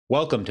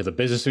Welcome to the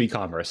Business of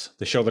E-commerce,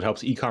 the show that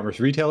helps e-commerce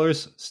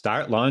retailers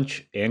start,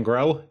 launch, and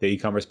grow their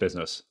e-commerce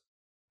business.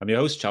 I'm your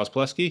host, Charles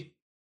Pulaski,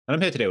 and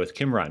I'm here today with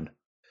Kim Runn.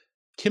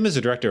 Kim is the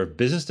Director of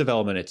Business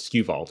Development at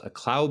SKU Vault, a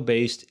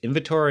cloud-based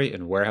inventory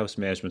and warehouse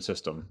management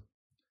system.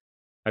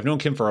 I've known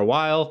Kim for a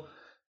while.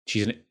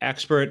 She's an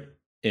expert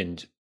in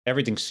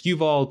everything SKU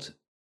Vault,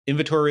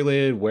 inventory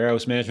related,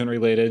 warehouse management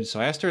related.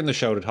 So I asked her in the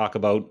show to talk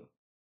about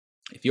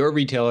if you're a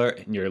retailer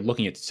and you're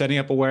looking at setting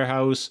up a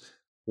warehouse,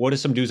 what are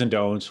some do's and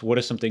don'ts? What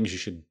are some things you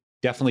should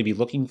definitely be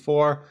looking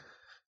for?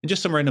 And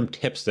just some random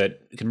tips that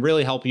can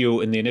really help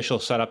you in the initial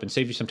setup and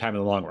save you some time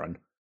in the long run.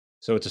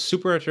 So it's a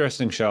super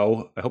interesting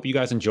show. I hope you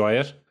guys enjoy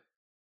it.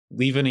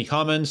 Leave any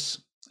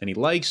comments, any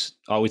likes,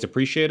 always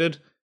appreciated.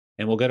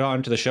 And we'll get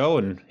on to the show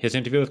and his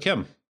interview with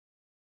Kim.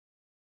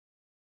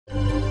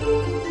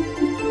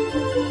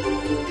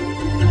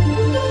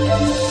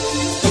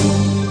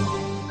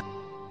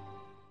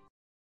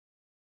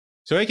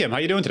 So hey, Kim, how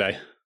you doing today?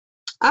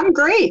 I'm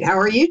great. How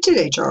are you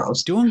today,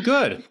 Charles? Doing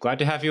good. Glad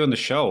to have you on the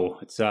show.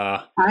 It's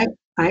I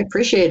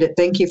appreciate it.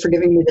 Thank you for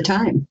giving me the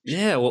time.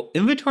 Yeah, well,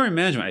 inventory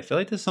management, I feel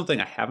like this is something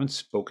I haven't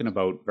spoken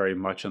about very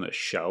much on the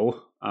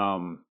show.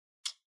 And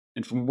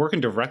from working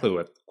directly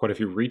with quite a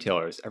few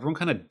retailers, everyone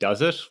kind of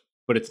does it,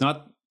 but it's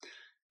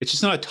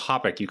just not a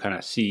topic you kind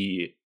of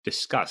see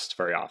discussed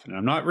very often. And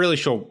I'm not really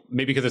sure,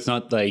 maybe because it's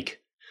not like,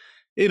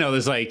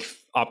 there's like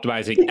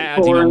optimizing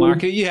ads, email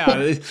marketing.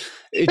 Yeah,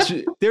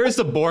 there is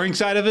the boring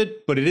side of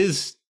it, but it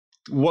is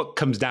what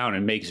comes down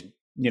and makes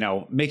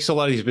a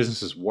lot of these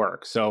businesses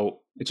work. So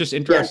it's just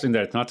interesting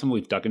that it's not something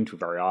we've dug into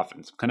very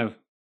often. So I'm kind of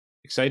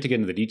excited to get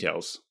into the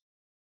details.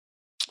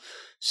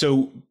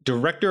 So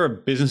Director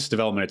of Business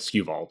Development at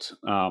SKU Vault.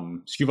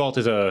 SKU Vault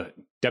is a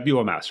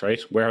WMS,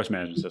 right? Warehouse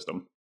management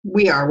system.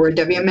 We're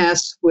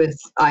WMS with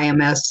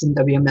IMS and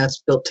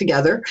WMS built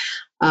together.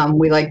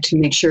 We like to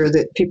make sure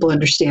that people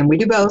understand we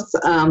do both,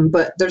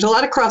 but there's a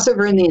lot of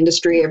crossover in the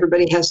industry.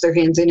 Everybody has their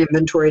hands in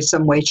inventory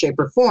some way, shape,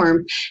 or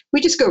form.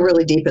 We just go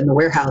really deep in the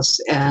warehouse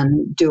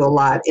and do a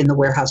lot in the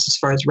warehouse as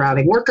far as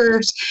routing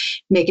workers,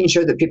 making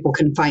sure that people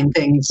can find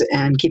things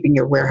and keeping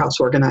your warehouse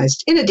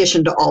organized, in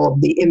addition to all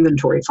of the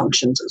inventory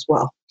functions as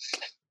well.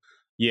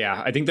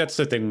 Yeah, I think that's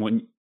the thing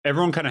when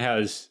everyone kind of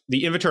has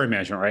the inventory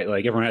management, right?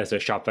 Like everyone has their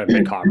Shopify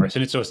BigCommerce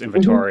and it's just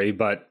inventory.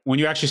 But when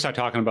you actually start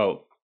talking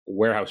about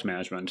warehouse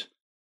management,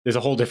 there's a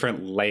whole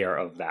different layer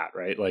of that,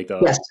 right? Like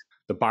the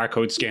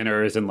barcode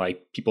scanners and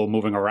like people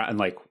moving around and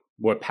like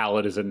what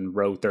pallet is in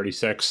row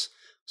 36.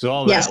 So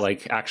all that,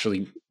 like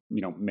actually,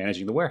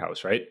 managing the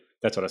warehouse, right?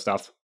 That sort of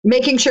stuff.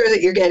 Making sure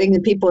that you're getting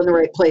the people in the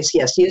right place.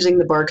 Yes, using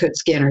the barcode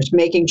scanners,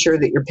 making sure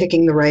that you're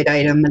picking the right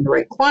item in the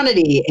right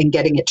quantity and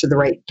getting it to the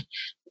right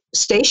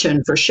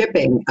station for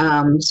shipping,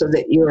 so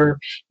that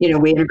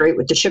we integrate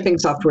with the shipping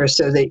software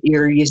so that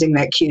you're using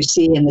that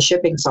QC in the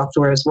shipping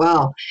software as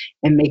well,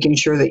 and making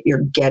sure that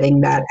you're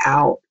getting that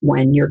out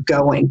when you're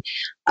going.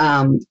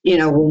 When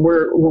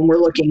we're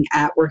looking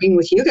at working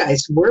with you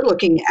guys, we're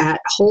looking at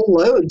whole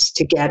loads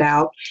to get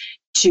out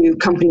to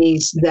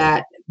companies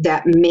that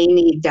may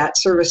need that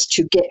service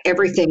to get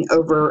everything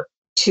over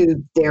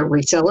to their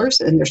resellers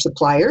and their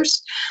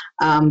suppliers.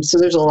 So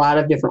there's a lot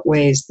of different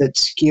ways that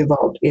SKU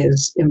Vault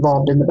is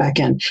involved in the back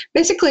end.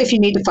 Basically, if you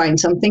need to find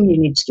something, you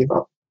need SKU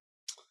Vault.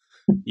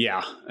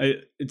 Yeah,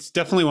 it's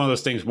definitely one of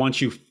those things. Once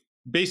you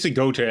basically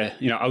go to,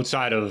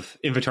 outside of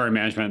inventory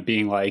management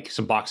being like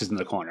some boxes in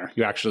the corner,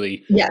 you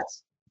actually,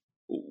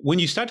 when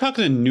you start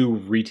talking to new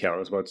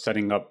retailers about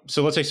setting up,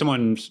 so let's say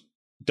someone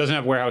doesn't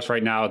have a warehouse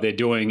right now, they're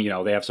doing,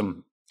 they have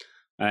some.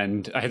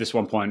 And I had this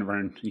one point where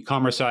an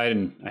e-commerce side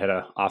and I had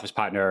an office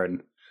partner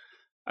and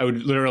I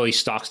would literally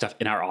stock stuff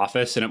in our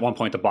office. And at one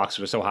point the boxes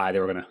were so high, they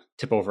were going to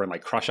tip over and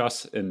like crush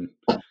us. And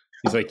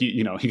he's like,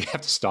 you have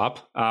to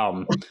stop.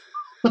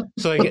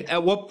 So like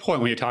at what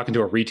point when you're talking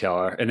to a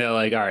retailer and they're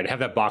like, all right, I have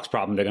that box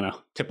problem. They're going to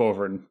tip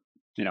over and,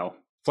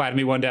 flatten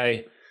me one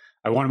day.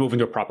 I want to move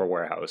into a proper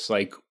warehouse.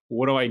 Like,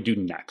 what do I do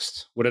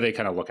next? What do they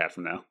kind of look at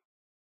from there?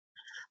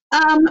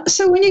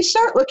 So when you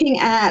start looking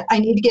at, I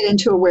need to get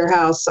into a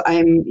warehouse,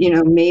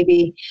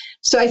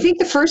 so I think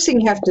the first thing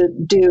you have to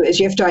do is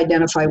you have to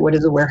identify what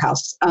is a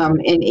warehouse.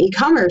 In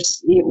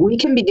e-commerce, we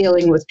can be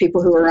dealing with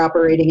people who are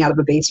operating out of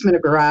a basement, a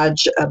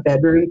garage, a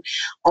bedroom,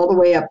 all the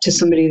way up to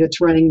somebody that's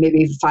running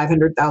maybe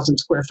 500,000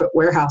 square foot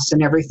warehouse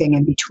and everything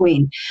in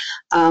between.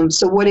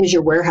 So what is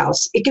your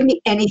warehouse? It can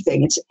be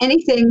anything. It's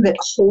anything that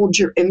holds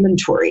your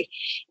inventory.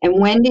 And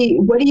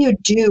what do you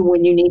do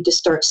when you need to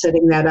start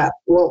setting that up?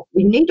 Well,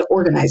 you need to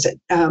organize it.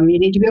 You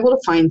need to be able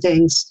to find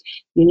things.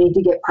 You need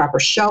to get proper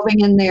shelving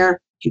in there.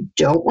 You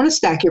don't want to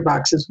stack your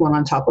boxes one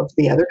on top of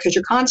the other because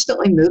you're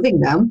constantly moving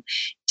them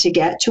to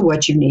get to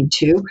what you need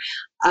to.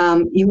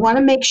 You want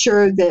to make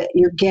sure that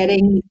you're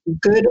getting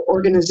good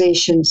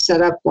organization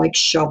set up, like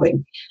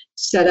shelving,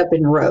 set up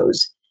in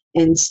rows,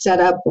 and set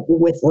up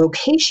with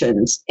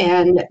locations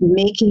and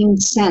making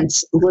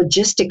sense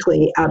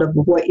logistically out of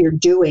what you're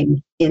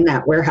doing in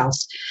that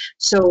warehouse.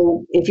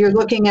 So if you're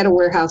looking at a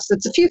warehouse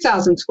that's a few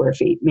thousand square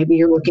feet, maybe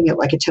you're looking at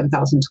like a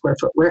 10,000 square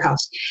foot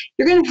warehouse,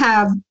 you're going to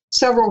have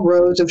several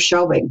rows of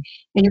shelving.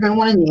 And you're going to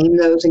want to name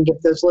those and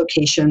give those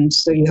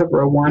locations. So you have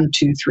row 1,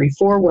 2, 3,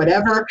 4,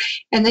 whatever.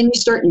 And then you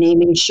start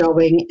naming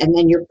shelving, and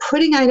then you're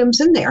putting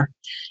items in there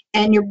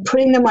and you're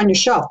putting them on your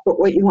shelf. But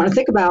what you want to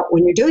think about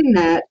when you're doing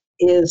that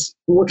is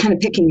what kind of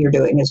picking you're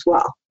doing as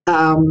well.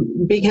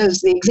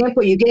 Because the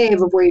example you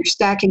gave of where you're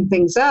stacking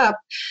things up,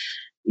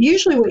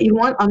 usually what you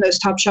want on those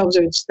top shelves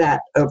is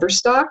that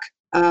overstock,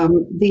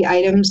 the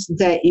items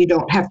that you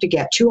don't have to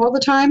get to all the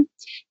time.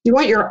 You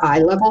want your eye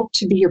level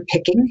to be your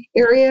picking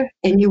area,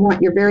 and you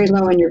want your very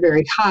low and your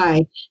very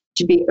high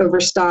to be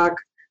overstock,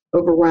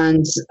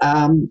 overruns,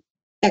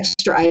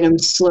 extra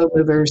items, slow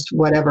movers,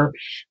 whatever.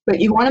 But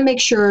you want to make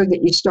sure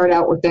that you start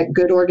out with that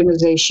good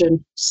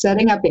organization,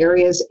 setting up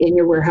areas in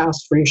your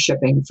warehouse for your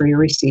shipping, for your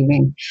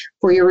receiving,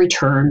 for your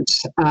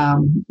returns,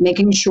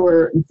 making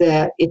sure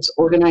that it's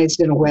organized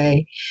in a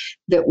way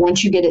that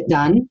once you get it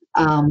done,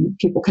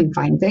 people can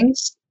find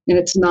things. And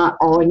it's not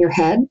all in your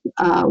head.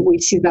 We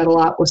see that a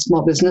lot with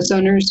small business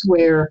owners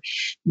where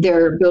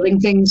they're building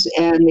things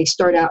and they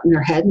start out in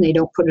their head and they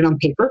don't put it on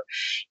paper,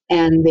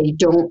 and they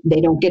don't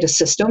get a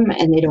system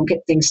and they don't get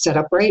things set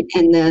up right.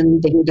 And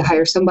then they need to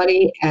hire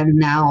somebody, and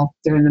now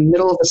they're in the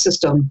middle of a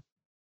system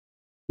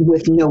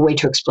with no way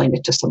to explain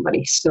it to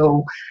somebody.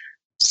 So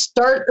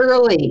start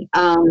early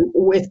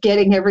with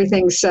getting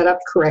everything set up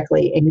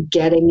correctly and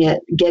getting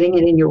it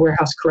in your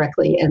warehouse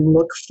correctly, and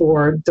look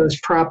for those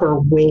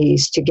proper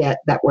ways to get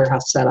that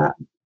warehouse set up.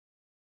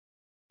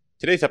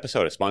 Today's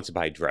episode is sponsored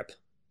by Drip.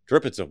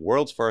 Drip is the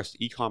world's first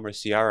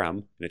e-commerce CRM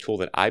and a tool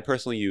that I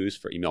personally use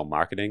for email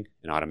marketing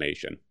and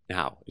automation.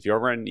 Now, if you're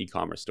ever in an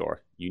e-commerce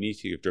store, you need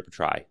to give Drip a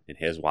try, and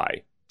here's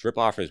why. Drip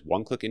offers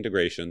one-click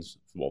integrations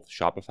for both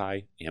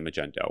Shopify and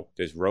Magento.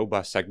 There's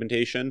robust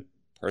segmentation,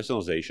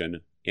 personalization,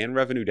 and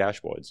revenue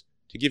dashboards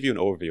to give you an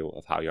overview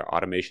of how your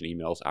automation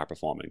emails are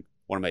performing.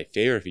 One of my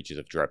favorite features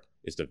of Drip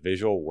is the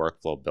Visual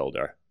Workflow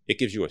Builder. It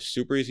gives you a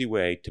super easy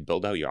way to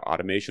build out your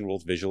automation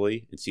rules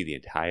visually and see the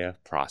entire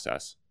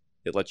process.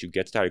 It lets you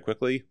get started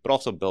quickly, but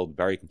also build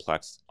very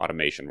complex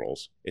automation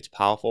rules. It's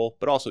powerful,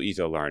 but also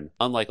easy to learn,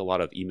 unlike a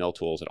lot of email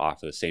tools that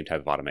offer the same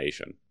type of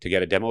automation. To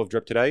get a demo of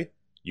Drip today,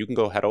 you can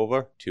go head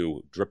over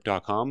to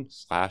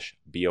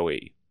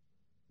drip.com/BOE.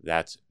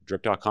 That's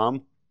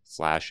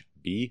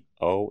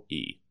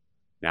drip.com/BOE.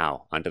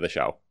 Now, onto the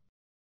show.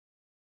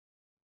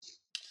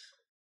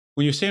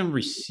 When you're saying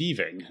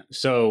receiving,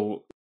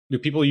 so do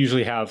people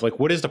usually have, like,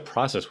 what is the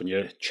process when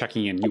you're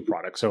checking in new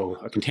products? So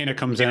a container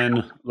comes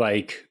in,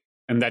 like,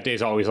 and that day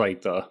is always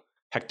like the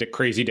hectic,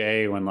 crazy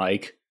day when,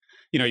 like,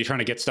 you're trying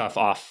to get stuff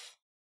off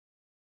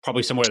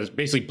probably somewhere that's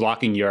basically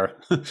blocking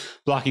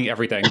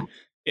everything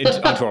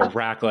onto a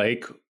rack.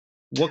 Like,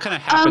 what kind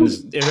of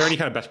happens? Is there any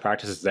kind of best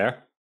practices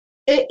there?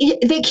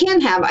 They can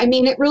have. I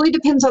mean, it really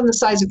depends on the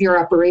size of your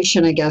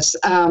operation, I guess.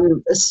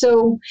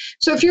 So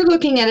if you're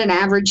looking at an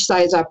average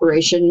size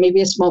operation,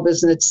 maybe a small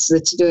business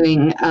that's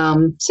doing,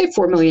 say,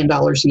 $4 million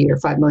a year,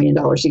 $5 million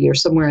a year,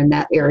 somewhere in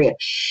that area,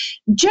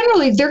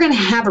 generally they're going to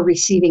have a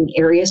receiving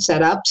area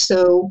set up.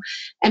 So,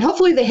 and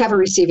hopefully they have a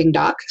receiving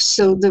dock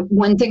so that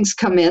when things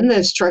come in,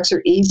 those trucks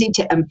are easy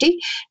to empty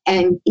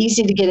and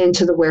easy to get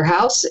into the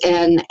warehouse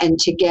and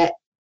to get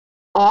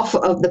off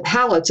of the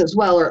pallets as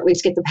well, or at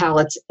least get the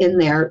pallets in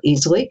there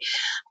easily.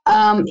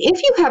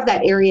 If you have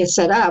that area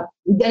set up,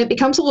 then it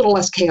becomes a little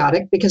less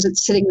chaotic because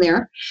it's sitting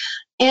there.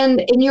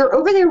 And you're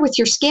over there with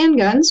your scan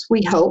guns,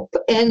 we hope,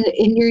 and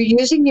you're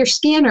using your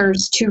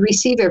scanners to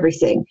receive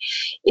everything.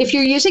 If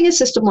you're using a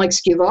system like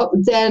SKU Vault,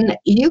 then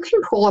you can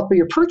pull up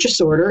your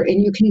purchase order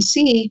and you can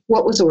see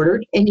what was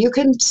ordered, and you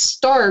can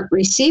start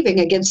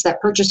receiving against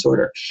that purchase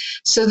order.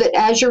 So that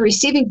as you're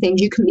receiving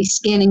things, you can be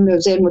scanning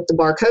those in with the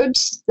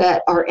barcodes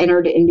that are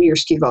entered into your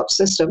SKU Vault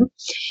system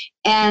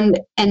and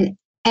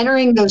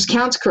entering those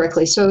counts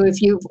correctly. So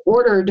if you've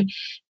ordered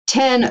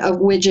 10 of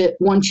widget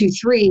 1, 2,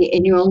 3,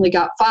 and you only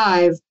got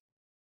 5,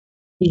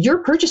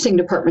 your purchasing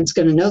department's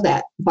going to know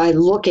that by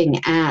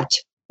looking at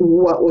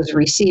what was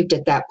received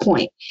at that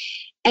point.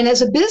 And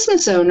as a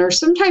business owner,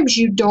 sometimes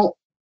you don't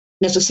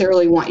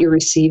necessarily want your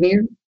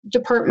receiving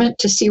department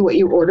to see what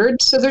you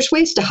ordered. So there's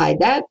ways to hide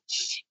that.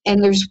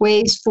 And there's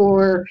ways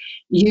for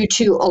you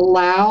to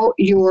allow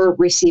your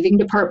receiving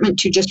department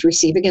to just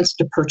receive against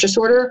a purchase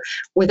order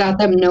without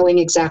them knowing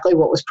exactly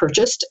what was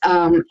purchased.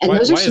 And why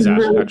those are is that,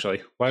 really,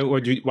 actually? Why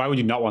would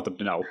you not want them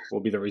to know? What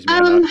would be the reason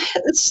behind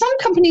that? some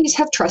companies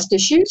have trust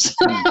issues.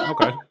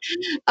 Okay.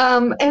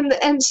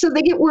 And so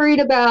they get worried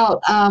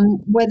about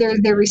whether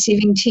their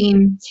receiving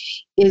team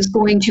is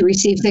going to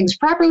receive things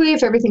properly,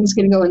 if everything's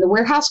going to go in the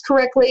warehouse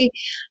correctly.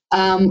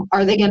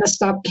 Are they going to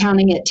stop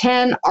counting at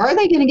 10? Are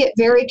they going to get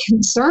very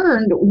concerned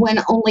when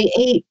only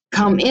 8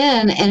 come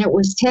in and it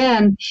was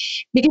 10?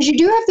 Because you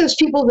do have those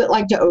people that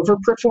like to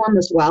overperform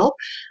as well.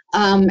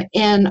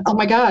 And, oh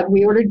my God,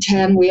 we ordered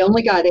 10, we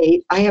only got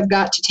 8. I have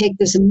got to take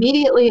this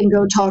immediately and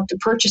go talk to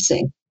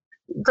purchasing.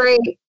 Great.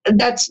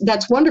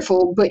 that's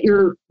wonderful, but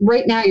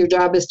right now your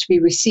job is to be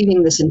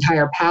receiving this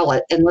entire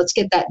pallet, and let's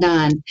get that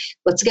done.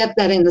 Let's get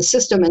that in the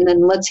system, and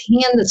then let's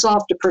hand this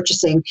off to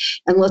purchasing,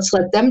 and let's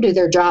let them do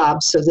their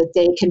job so that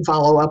they can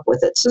follow up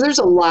with it. So there's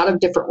a lot of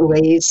different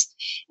ways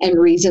and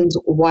reasons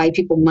why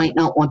people might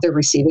not want their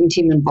receiving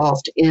team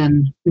involved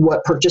in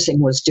what purchasing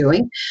was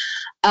doing.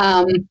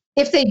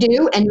 If they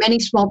do, and many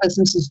small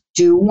businesses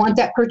do want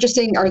that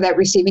purchasing or that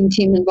receiving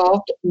team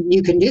involved,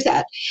 you can do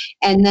that.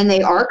 And then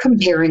they are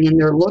comparing and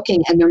they're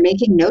looking and they're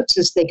making notes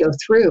as they go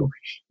through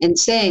and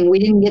saying, we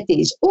didn't get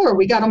these, or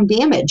we got them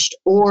damaged,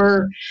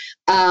 or,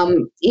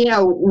 we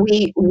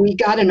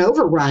got an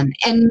overrun.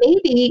 And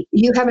maybe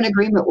you have an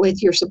agreement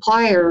with your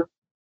supplier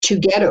to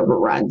get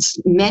overruns.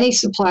 Many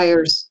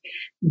suppliers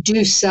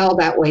do sell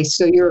that way.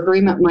 So your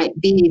agreement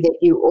might be that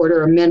you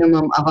order a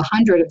minimum of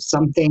 100 of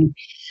something.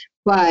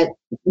 But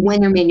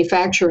when they're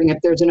manufacturing, if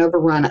there's an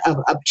overrun of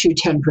up to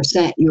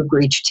 10%, you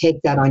agree to take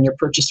that on your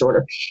purchase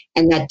order.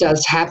 And that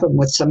does happen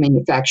with some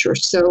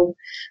manufacturers. So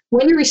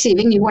when you're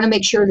receiving, you want to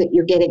make sure that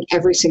you're getting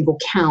every single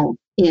count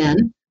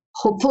in.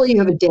 Hopefully you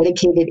have a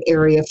dedicated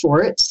area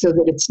for it so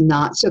that it's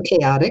not so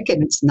chaotic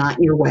and it's not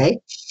in your way.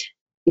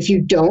 If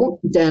you don't,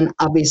 then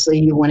obviously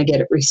you want to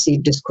get it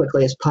received as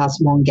quickly as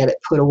possible and get it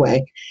put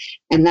away.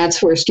 And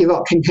that's where SKU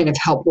Vault can kind of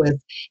help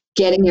with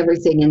getting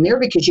everything in there,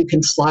 because you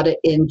can slot it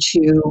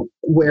into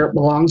where it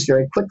belongs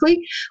very quickly,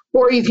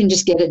 or you can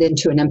just get it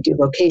into an empty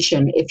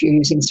location if you're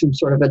using some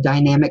sort of a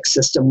dynamic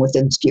system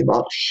within SKU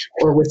Vault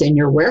or within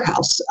your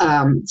warehouse,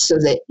 so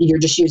that you're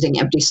just using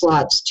empty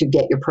slots to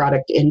get your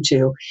product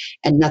into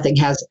and nothing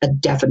has a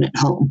definite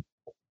home.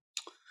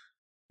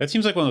 That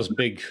seems like one of those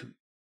big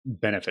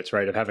benefits,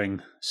 right, of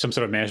having some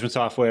sort of management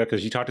software,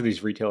 because you talk to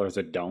these retailers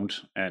that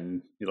don't,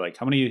 and you're like,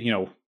 how many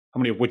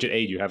of widget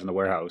A do you have in the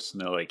warehouse?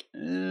 And they're like,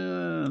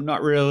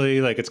 not really.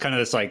 Like, it's kind of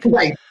this like,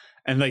 right.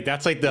 And like,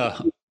 that's like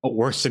the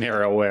worst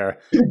scenario where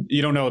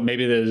you don't know,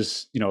 maybe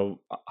there's,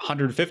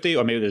 150,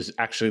 or maybe there's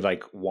actually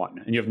like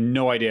one, and you have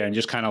no idea, and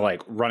just kind of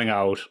like running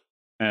out.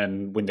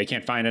 And when they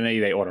can't find any,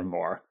 they order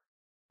more.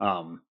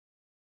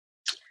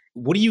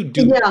 What do you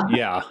do?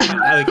 Yeah.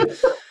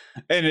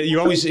 And you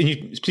always,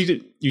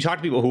 you talk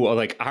to people who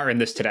are in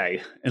this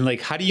today, and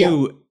like, how do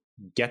you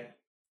get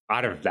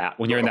out of that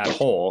when you're in that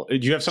hole? Do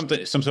you have some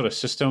sort of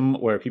system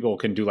where people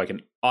can do like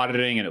an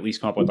auditing and at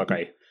least come up with,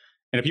 okay,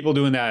 and if people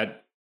doing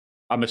that,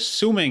 I'm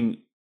assuming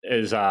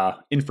as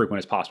infrequent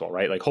as possible,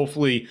 right? Like,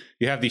 hopefully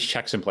you have these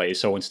checks in place,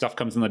 so when stuff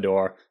comes in the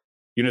door,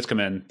 units come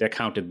in, they're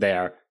counted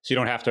there, so you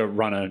don't have to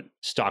run a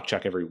stock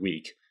check every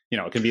week.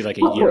 It can be like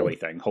a yearly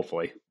thing,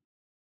 hopefully.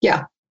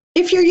 Yeah.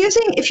 If you're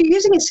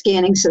using a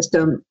scanning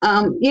system,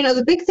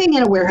 the big thing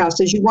in a warehouse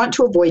is you want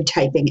to avoid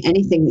typing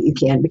anything that you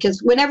can, because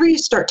whenever you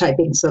start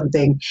typing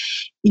something,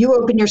 you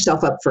open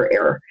yourself up for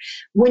error.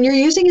 When you're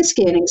using a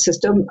scanning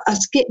system,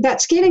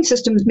 that scanning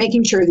system is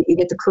making sure that you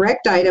get the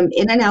correct item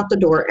in and out the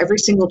door every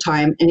single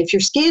time. And if you're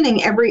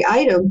scanning every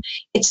item,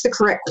 it's the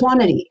correct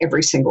quantity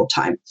every single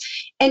time.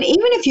 And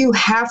even if you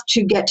have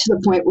to get to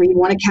the point where you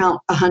want to count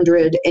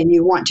 100 and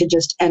you want to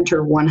just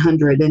enter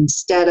 100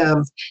 instead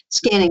of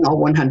scanning all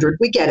 100,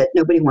 we get it.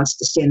 Nobody wants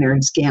to stand there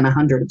and scan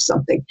 100 of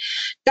something.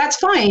 That's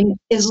fine,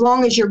 as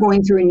long as you're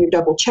going through and you're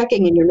double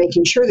checking and you're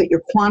making sure that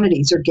your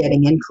quantities are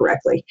getting in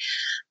correctly.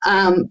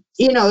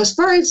 As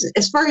far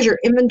as your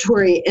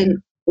inventory and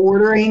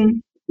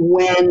ordering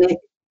when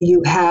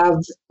you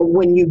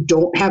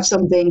don't have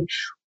something,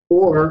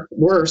 or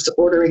worse,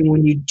 ordering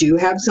when you do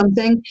have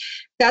something,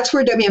 that's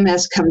where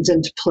WMS comes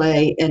into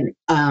play, and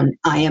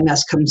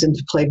IMS comes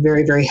into play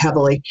very, very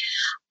heavily,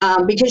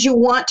 because you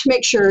want to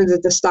make sure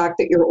that the stock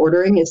that you're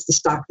ordering is the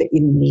stock that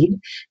you need.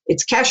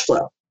 It's cash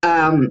flow.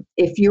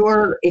 If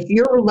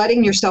you're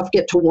letting yourself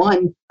get to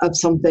one of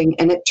something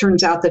and it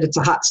turns out that it's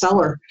a hot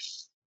seller,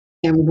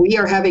 and we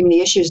are having the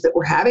issues that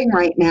we're having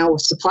right now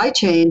with supply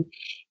chain,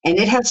 and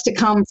it has to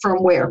come from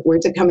where?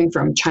 Where's it coming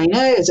from? China?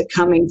 Is it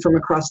coming from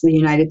across the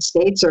United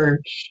States? Or,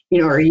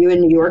 are you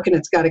in New York and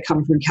it's got to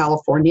come from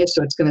California,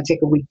 so it's going to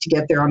take a week to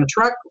get there on a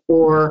truck,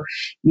 or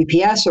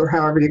UPS, or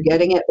however you're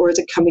getting it? Or is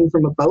it coming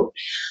from a boat?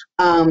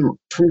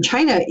 From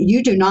China,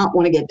 you do not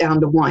want to get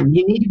down to one.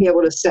 You need to be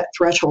able to set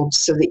thresholds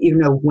so that you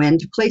know when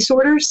to place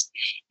orders,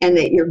 and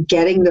that you're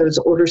getting those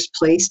orders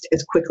placed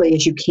as quickly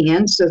as you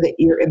can, so that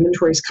your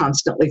inventory is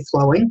constantly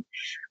flowing.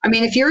 I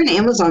mean, if you're an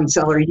Amazon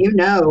seller,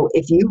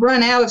 if you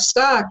run out of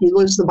stock, you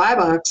lose the buy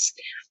box.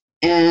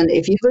 And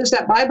if you lose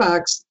that buy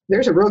box,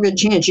 there's a real good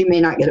chance you may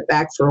not get it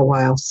back for a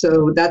while.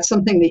 So that's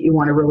something that you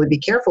want to really be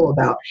careful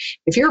about.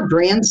 If you're a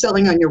brand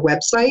selling on your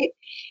website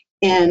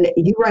and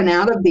you run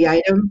out of the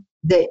item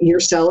that you're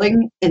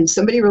selling and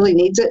somebody really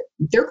needs it,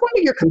 they're going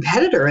to your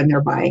competitor and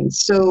they're buying.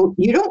 So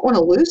you don't want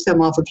to lose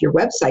them off of your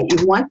website.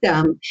 You want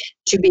them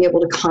to be able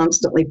to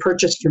constantly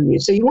purchase from you.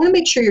 So you want to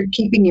make sure you're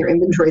keeping your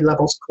inventory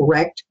levels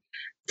correct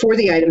for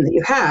the item that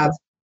you have,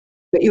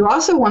 but you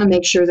also want to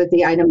make sure that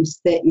the items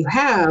that you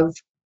have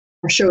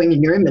are showing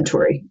in your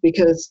inventory,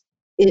 because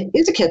it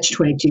is a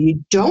catch-22.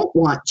 You don't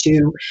want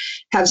to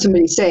have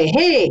somebody say,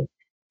 hey,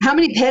 how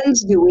many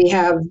pens do we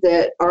have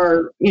that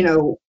are,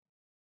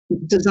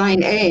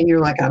 design A, and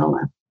you're like, I don't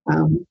know.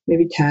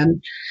 Maybe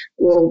 10.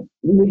 Well,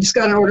 we just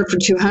got an order for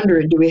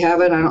 200. Do we have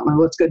it? I don't know.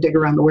 Let's go dig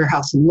around the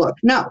warehouse and look.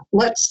 No,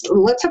 let's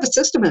have a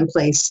system in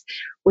place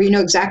where you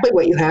know exactly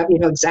what you have, you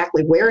know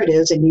exactly where it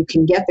is, and you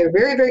can get there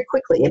very, very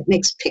quickly. It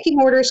makes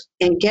picking orders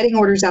and getting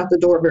orders out the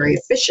door very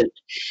efficient.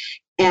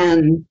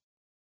 And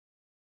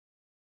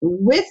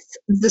with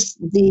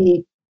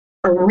the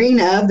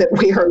arena that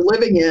we are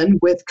living in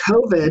with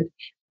COVID,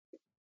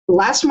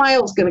 last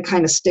mile is going to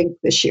kind of stink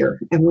this year,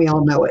 and we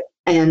all know it.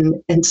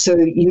 And so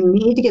you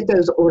need to get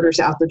those orders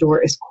out the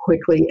door as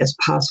quickly as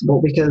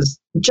possible, because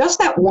just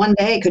that one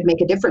day could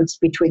make a difference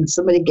between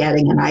somebody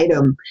getting an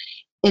item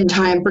in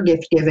time for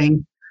gift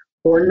giving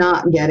or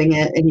not getting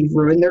it, and you've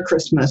ruined their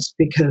Christmas.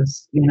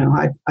 Because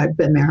I've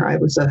been there. I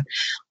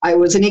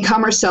was an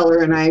e-commerce seller,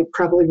 and I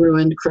probably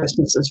ruined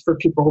Christmases for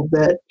people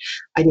that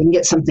I didn't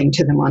get something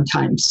to them on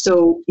time.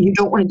 So you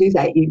don't want to do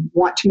that. You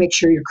want to make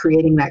sure you're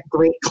creating that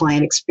great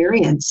client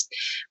experience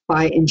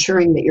by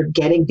ensuring that you're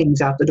getting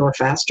things out the door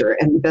faster.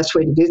 And the best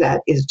way to do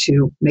that is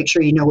to make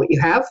sure you know what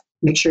you have,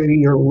 make sure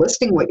you're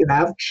listing what you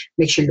have,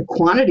 make sure your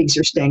quantities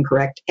are staying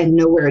correct, and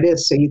know where it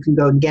is so you can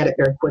go and get it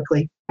very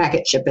quickly, pack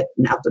it, ship it,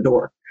 and out the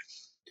door.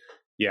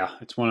 Yeah,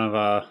 it's one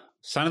of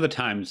sign of the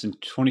times in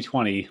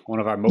 2020. One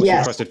of our most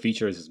requested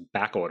features is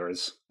back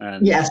orders.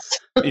 And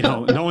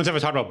no one's ever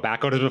talked about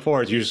back orders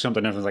before. It's usually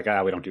something everyone's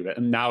like, we don't do that.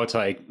 And now it's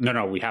like,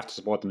 no, we have to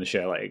support them to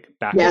share like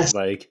back orders.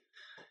 Like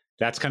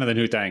that's kind of the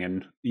new thing.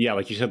 And yeah,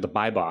 like you said, the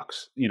buy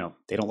box, they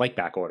don't like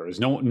back orders.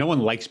 No one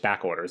likes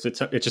back orders. It's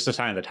just a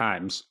sign of the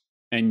times.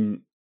 And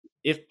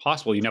if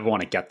possible, you never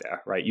want to get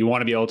there, right? You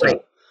want to be able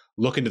to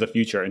look into the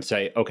future and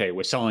say, okay,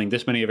 we're selling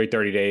this many every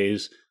 30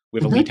 days.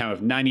 We have a lead time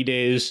of 90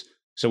 days.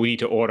 So we need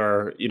to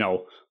order,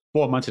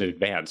 4 months in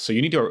advance. So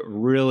you need to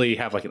really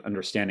have like an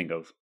understanding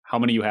of how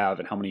many you have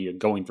and how many you're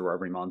going through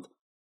every month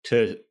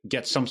to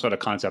get some sort of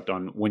concept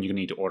on when you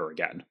need to order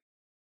again.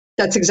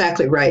 That's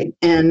exactly right.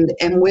 And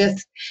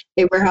with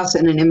a warehouse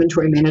and an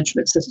inventory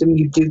management system,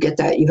 you do get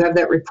that. You have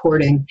that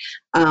reporting.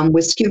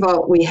 With SKU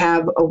Vault, we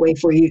have a way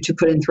for you to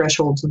put in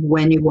thresholds of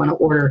when you want to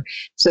order,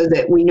 so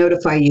that we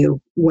notify you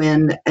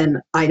when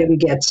an item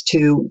gets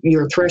to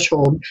your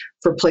threshold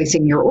for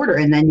placing your order.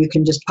 And then you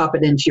can just pop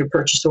it into your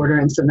purchase order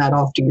and send that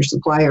off to your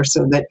supplier,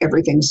 so that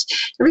everything's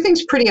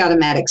pretty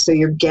automatic. So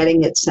you're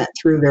getting it sent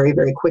through very,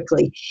 very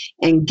quickly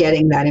and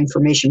getting that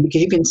information,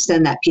 because you can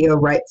send that PO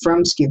right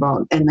from SKU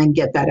Vault and then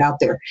get that out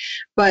there.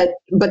 But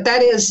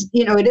that is,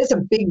 it is a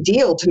big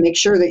deal to make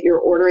sure that you're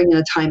ordering in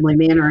a timely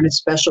manner, and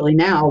especially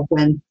now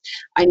when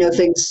I know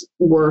things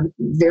were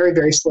very,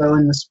 very slow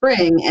in the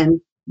spring, and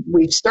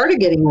we've started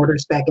getting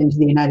orders back into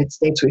the United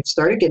States. We've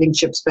started getting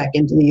ships back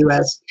into the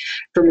U.S.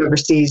 from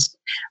overseas.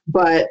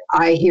 But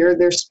I hear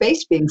there's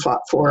space being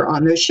fought for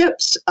on those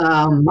ships.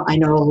 I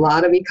know a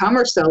lot of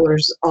e-commerce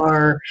sellers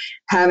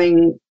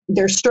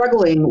they're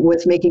struggling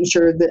with making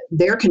sure that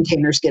their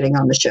container's getting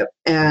on the ship.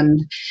 And,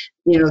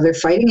 they're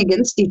fighting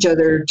against each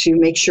other to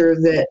make sure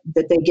that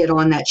they get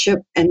on that ship.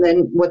 And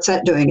then what's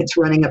that doing? It's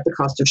running up the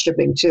cost of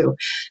shipping too.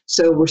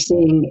 So we're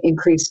seeing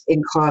increase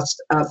in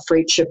cost of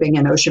freight shipping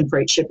and ocean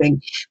freight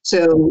shipping.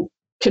 So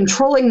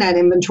controlling that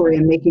inventory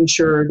and making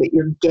sure that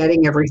you're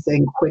getting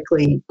everything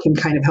quickly can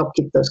kind of help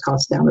keep those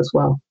costs down as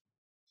well.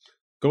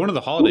 Going into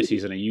the holiday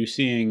season, are you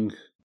seeing,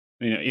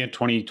 in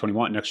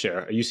 2021 next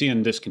year, are you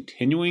seeing this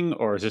continuing,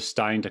 or is this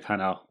starting to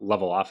kind of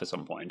level off at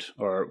some point?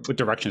 Or what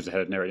direction is it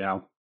headed in right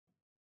now?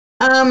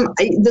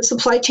 The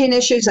supply chain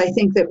issues, I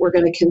think that we're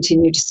going to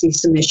continue to see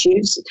some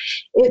issues.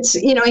 It's,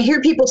 I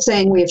hear people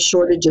saying we have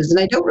shortages, and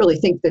I don't really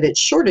think that it's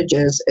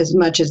shortages as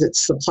much as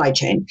it's supply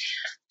chain.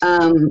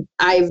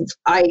 I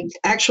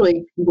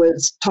actually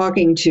was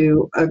talking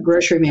to a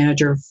grocery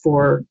manager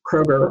for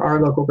Kroger, our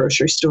local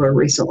grocery store,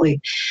 recently,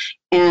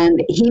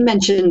 and he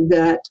mentioned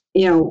that,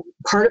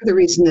 part of the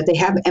reason that they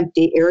have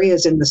empty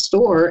areas in the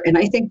store, and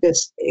I think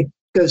it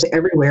goes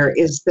everywhere,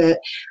 is that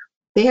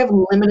they have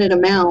limited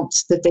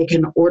amounts that they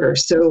can order.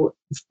 So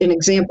an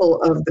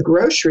example of the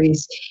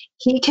groceries,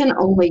 he can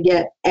only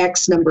get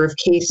X number of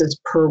cases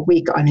per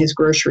week on his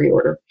grocery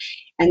order.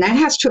 And that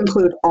has to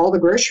include all the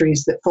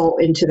groceries that fall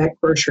into that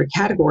grocery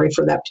category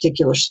for that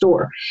particular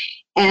store.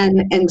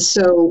 And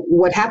so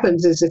what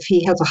happens is, if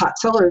he has a hot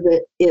seller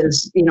that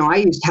is, I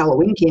used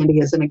Halloween candy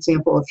as an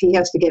example. If he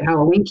has to get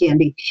Halloween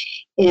candy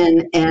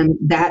in, and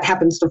that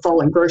happens to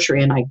fall in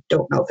grocery, and I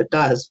don't know if it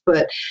does,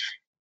 but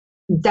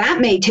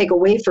that may take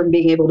away from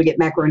being able to get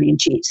macaroni and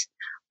cheese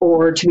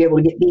or to be able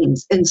to get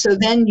beans. And so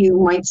then you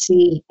might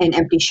see an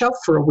empty shelf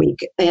for a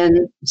week.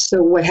 And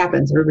so what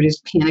happens? Everybody's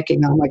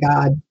panicking. Oh my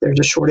God, there's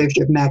a shortage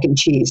of mac and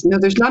cheese. No,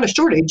 there's not a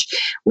shortage.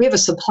 We have a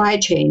supply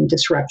chain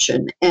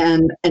disruption.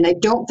 And I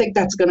don't think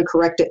that's going to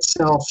correct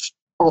itself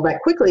all that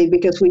quickly,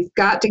 because we've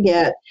got to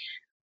get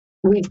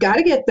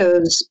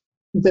those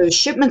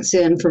shipments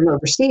in from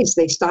overseas.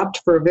 They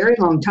stopped for a very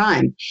long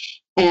time,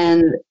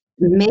 and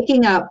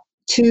making up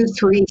 2,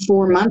 3,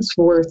 4 months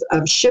worth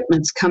of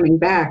shipments coming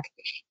back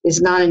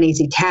is not an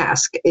easy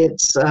task.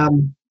 It's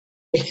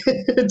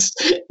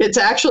It's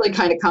actually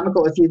kind of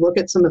comical if you look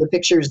at some of the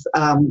pictures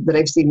that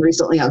I've seen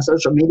recently on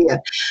social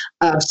media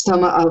of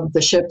some of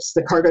the ships,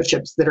 the cargo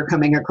ships that are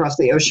coming across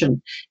the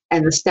ocean,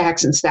 and the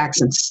stacks and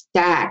stacks and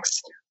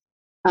stacks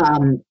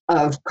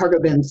of cargo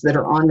bins that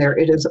are on there.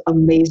 It is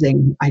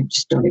amazing. I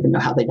just don't even know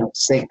how they don't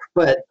sink,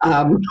 but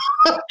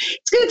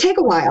it's going to take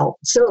a while.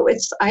 So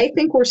I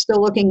think we're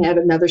still looking at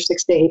another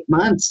 6 to 8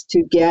 months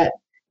to get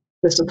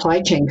the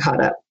supply chain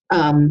caught up.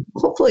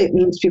 Hopefully it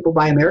means people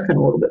buy American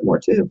a little bit more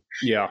too.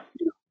 Yeah.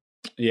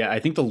 Yeah, I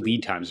think the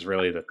lead time is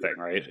really the thing,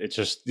 right? It's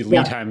just the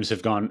lead times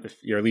have gone, if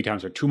your lead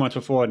times were 2 months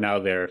before, now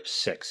they're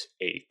 6,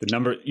 8. The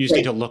number, you just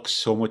need to look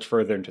so much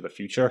further into the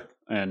future.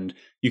 And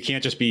you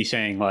can't just be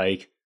saying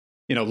like,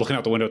 looking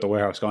out the window at the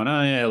warehouse going,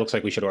 oh yeah, it looks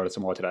like we should order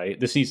some more today.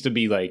 This needs to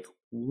be like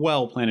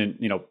well planned.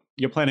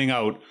 You're planning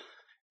out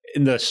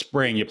in the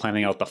spring, you're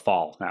planning out the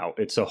fall now.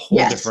 It's a whole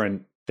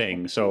different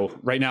thing. So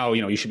right now,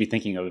 you should be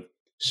thinking of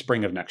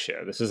spring of next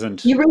year. This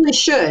isn't. You really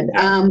should.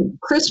 Yeah.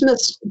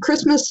 Christmas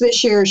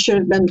this year should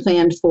have been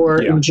planned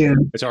for in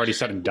June. It's already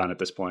said and done at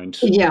this point.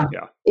 Yeah.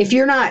 If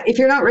you're not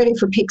ready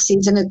for peak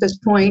season at this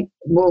point,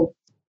 well,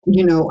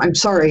 I'm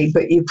sorry,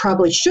 but you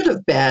probably should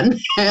have been.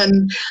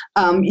 And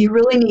you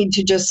really need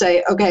to just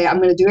say, okay, I'm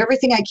going to do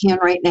everything I can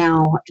right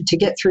now to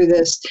get through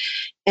this,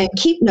 and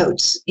keep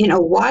notes.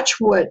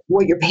 Watch what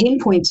your pain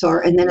points are,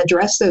 and then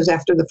address those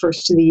after the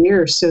first of the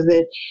year, so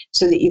that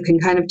you can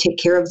kind of take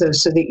care of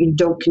those, so that you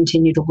don't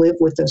continue to live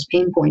with those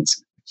pain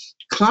points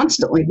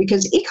constantly.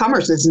 Because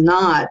e-commerce is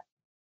not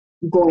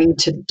going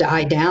to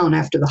die down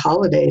after the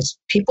holidays.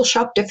 People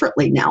shop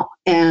differently now,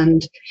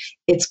 and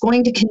it's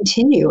going to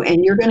continue,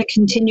 and you're going to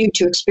continue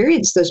to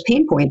experience those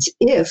pain points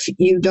if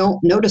you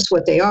don't notice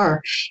what they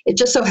are. It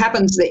just so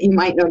happens that you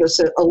might notice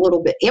it a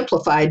little bit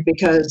amplified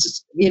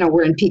because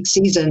we're in peak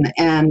season,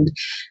 and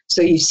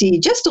so you see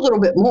just a little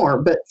bit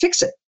more. But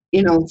fix it.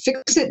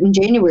 Fix it in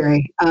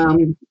January.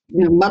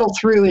 Muddle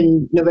through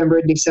in November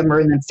and December,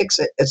 and then fix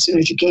it as soon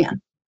as you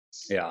can.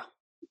 Yeah.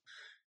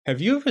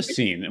 Have you ever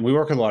seen, and we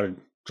work with a lot of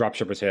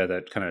dropshippers here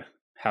that kind of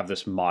have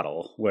this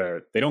model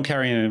where they don't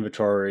carry an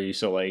inventory.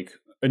 So like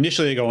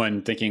initially they go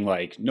in thinking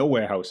like no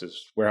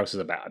warehouses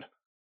are bad.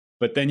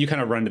 But then you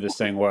kind of run to this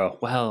thing where,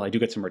 well, I do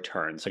get some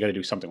returns. I got to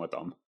do something with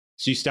them.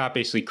 So you stop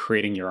basically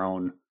creating your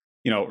own,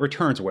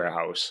 returns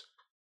warehouse.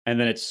 And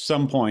then at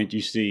some point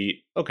you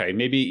see, okay,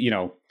 maybe,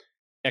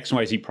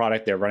 XYZ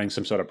product, they're running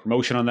some sort of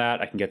promotion on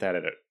that. I can get that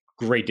at a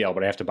great deal,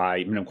 but I have to buy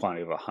minimum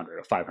quantity of 100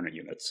 or 500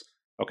 units.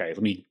 Okay,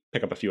 let me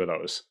pick up a few of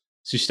those.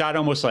 So you start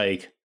almost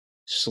like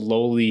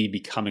slowly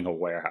becoming a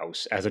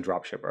warehouse as a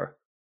dropshipper.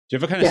 Do you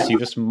ever kind of see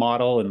this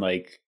model, and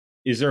like,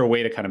 is there a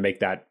way to kind of make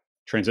that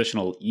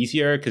transitional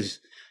easier? Because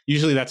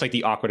usually that's like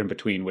the awkward in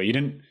between where you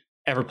didn't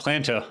ever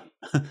plan to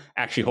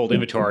actually hold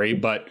inventory,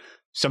 but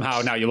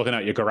somehow now you're looking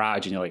at your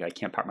garage and you're like, I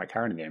can't park my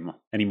car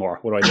anymore.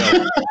 What do I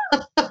do?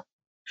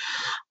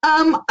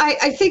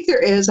 I think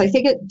there is. I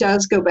think it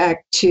does go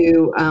back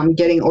to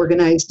getting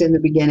organized in the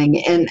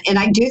beginning. And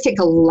I do think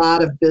a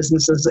lot of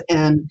businesses,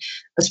 and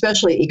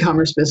especially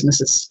e-commerce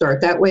businesses,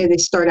 start that way. They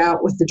start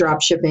out with the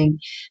drop shipping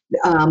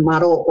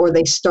model, or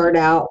they start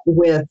out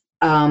with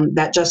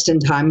that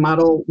just-in-time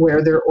model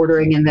where they're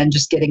ordering and then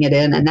just getting it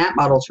in. And that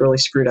model's really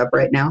screwed up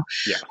right now.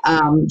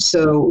 Yeah.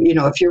 So,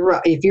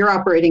 if you're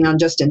operating on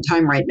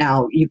just-in-time right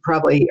now, you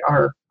probably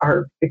are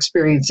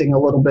experiencing a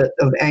little bit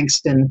of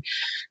angst and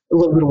a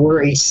little bit of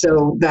worry.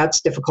 So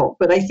that's difficult.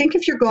 But I think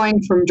if you're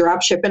going from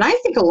dropship, and I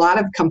think a lot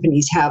of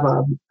companies have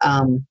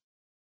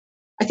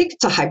I think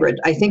it's a hybrid.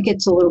 I think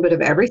it's a little bit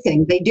of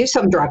everything. They do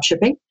some drop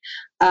shipping.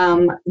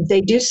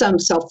 They do some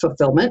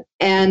self-fulfillment,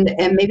 and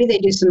maybe they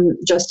do some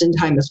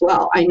just-in-time as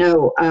well. I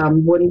know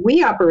when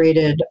we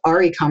operated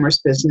our e-commerce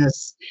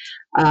business,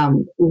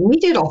 we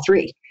did all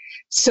three.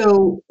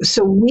 So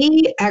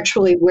we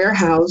actually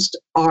warehoused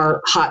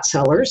our hot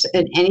sellers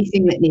and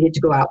anything that needed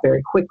to go out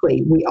very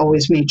quickly. We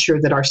always made sure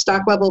that our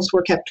stock levels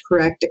were kept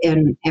correct,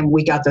 and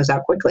we got those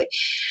out quickly.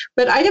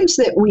 But items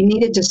that we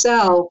needed to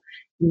sell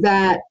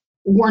that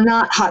were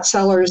not hot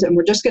sellers and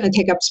we're just going to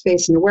take up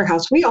space in the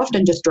warehouse, we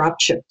often just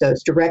drop ship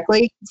those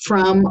directly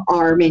from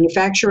our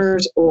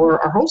manufacturers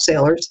or our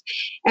wholesalers.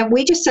 And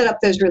we just set up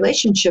those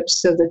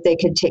relationships so that they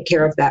could take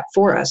care of that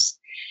for us.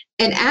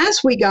 And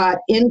as we got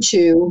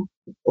into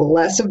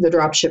less of the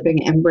drop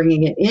shipping and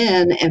bringing it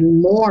in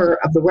and more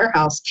of the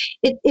warehouse,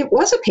 it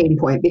was a pain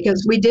point,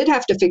 because we did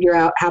have to figure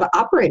out how to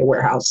operate a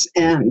warehouse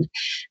and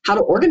how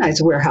to organize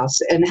a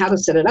warehouse and how to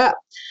set it up.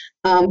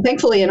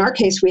 Thankfully, in our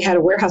case, we had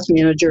a warehouse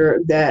manager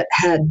that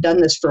had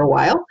done this for a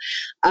while.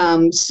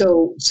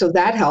 So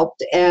that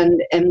helped.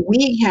 And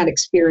we had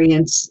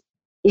experience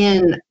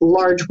in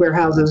large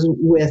warehouses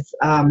with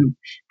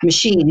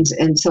machines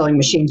and selling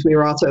machines. We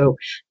were also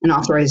an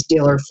authorized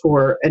dealer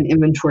for an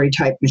inventory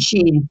type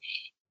machine.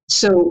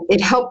 So it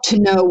helped to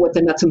know what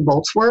the nuts and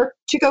bolts were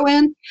to go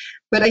in.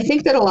 But I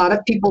think that a lot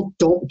of people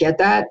don't get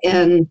that.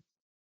 And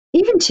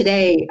even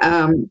today,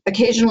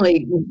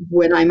 occasionally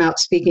when I'm out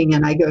speaking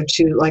and I go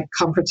to like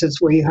conferences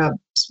where you have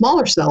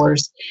smaller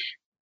sellers,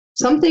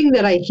 something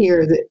that I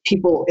hear that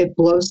people, it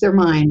blows their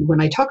mind when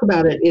I talk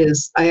about it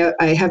is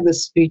I have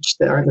this speech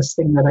or this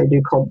thing that I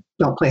do called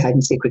Don't Play Hide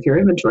and Seek with Your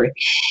Inventory.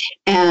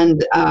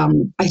 And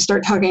I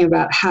start talking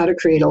about how to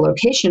create a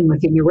location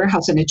within your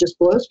warehouse, and it just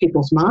blows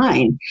people's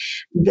mind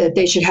that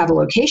they should have a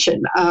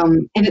location.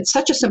 And it's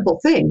such a simple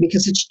thing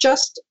because it's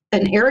just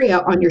an area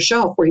on your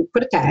shelf where you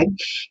put a tag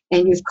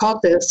and you've called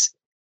this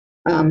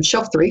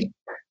shelf 3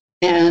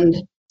 and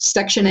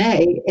section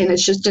A, and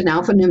it's just an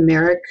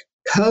alphanumeric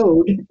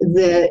code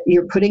that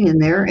you're putting in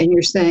there, and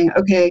you're saying,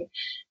 okay,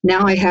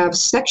 now I have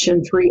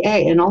section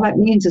 3A, and all that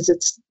means is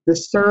it's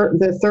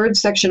the third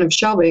section of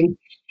shelving,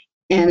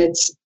 and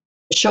it's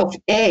shelf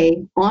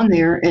A on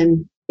there,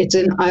 and it's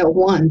in aisle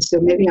 1,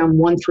 so maybe on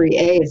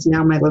 13A is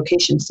now my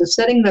location. So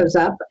setting those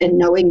up and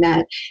knowing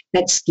that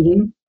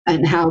scheme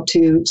and how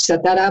to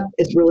set that up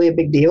is really a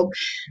big deal.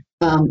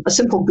 A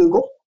simple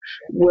Google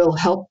will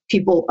help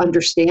people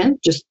understand.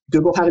 Just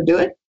Google how to do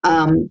it.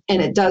 And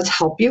it does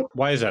help you.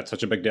 Why is that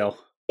such a big deal?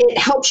 It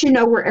helps you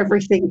know where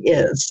everything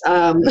is.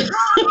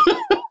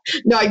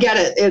 No, I get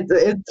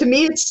it. To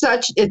me, it's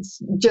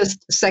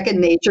just second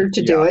nature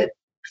to do it.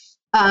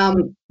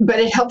 But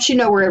it helps you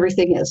know where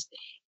everything is.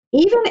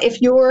 Even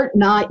if you're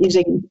not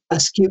using a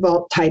SKU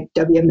Vault type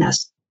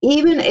WMS,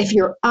 even if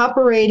you're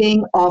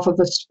operating off of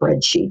a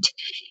spreadsheet,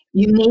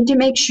 you need to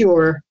make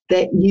sure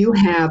that you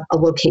have a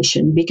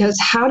location, because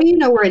how do you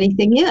know where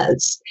anything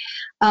is?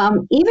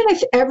 Even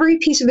if every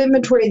piece of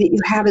inventory that you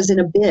have is in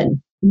a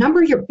bin,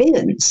 number your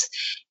bins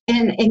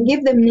and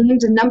give them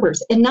names and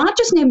numbers, and not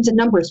just names and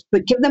numbers,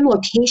 but give them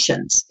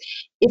locations.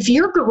 If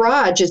your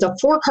garage is a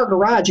 4-car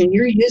garage and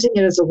you're using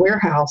it as a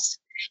warehouse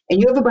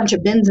and you have a bunch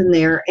of bins in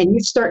there and you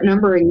start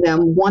numbering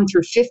them 1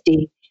 through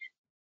 50,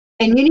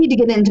 and you need to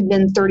get into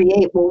bin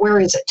 38, well, where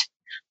is it?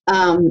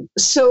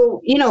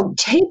 So,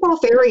 tape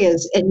off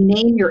areas and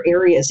name your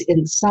areas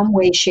in some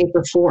way, shape,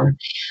 or form,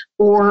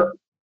 or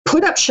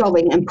put up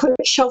shelving and put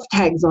shelf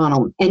tags on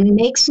them and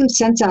make some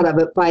sense out of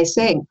it by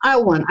saying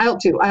aisle 1, aisle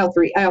 2, aisle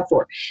 3, aisle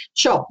 4,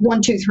 shelf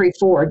 1, 2, 3,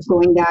 4,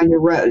 going down your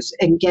rows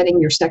and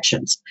getting your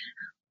sections.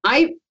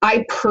 I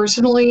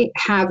personally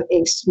have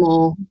a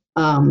small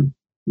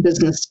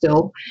business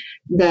still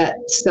that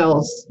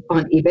sells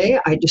on eBay.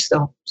 I just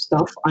sell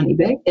stuff on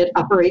eBay. It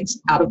operates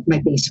out of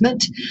my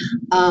basement.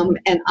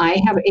 And I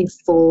have a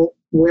full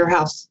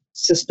warehouse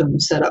system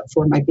set up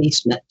for my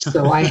basement.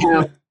 So I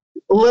have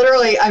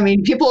literally,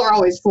 people are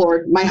always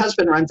floored. My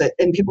husband runs it,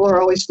 and people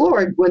are always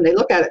floored when they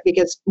look at it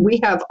because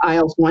we have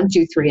aisles 1,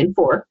 2, 3, and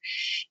 4.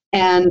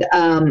 And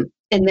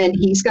then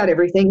he's got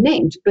everything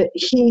named, but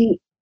he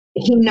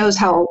knows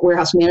how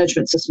warehouse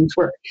management systems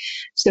work.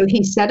 So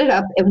he set it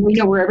up, and we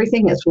know where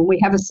everything is. When we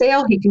have a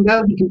sale, he can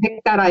go, he can pick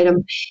that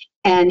item,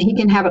 and he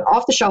can have it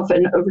off the shelf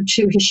and over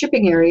to his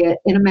shipping area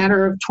in a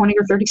matter of 20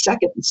 or 30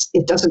 seconds.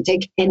 It doesn't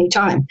take any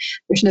time.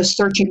 There's no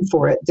searching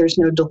for it. There's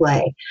no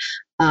delay.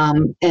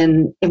 And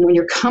when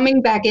you're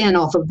coming back in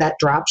off of that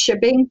drop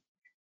shipping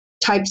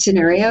type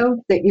scenario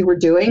that you were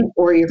doing,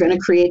 or you're going to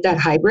create that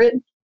hybrid,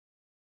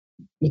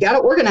 you got to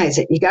organize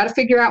it. You got to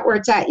figure out where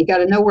it's at. You got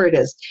to know where it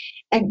is.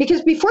 And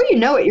because before you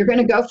know it, you're going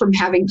to go from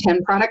having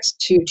 10 products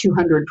to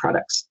 200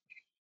 products.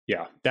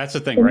 Yeah, that's the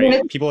thing,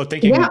 right? People are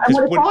thinking, and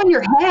when it's all in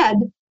your head.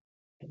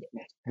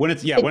 When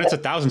it's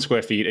 1,000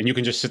 square feet and you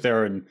can just sit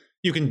there and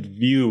you can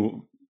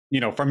view,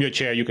 from your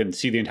chair, you can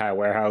see the entire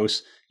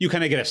warehouse. You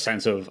kind of get a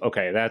sense of,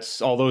 okay,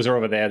 that's all those are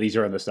over there. These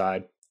are on the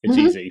side. It's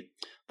easy.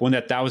 But when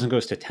that 1,000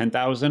 goes to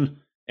 10,000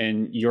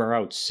 and you're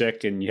out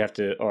sick and you have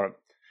to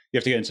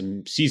get in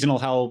some seasonal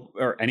help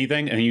or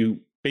anything, and you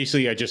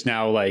basically are just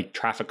now like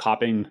traffic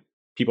copping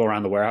people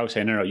around the warehouse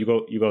saying, no, you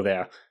go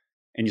there,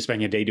 and you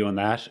spend your day doing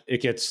that.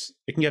 It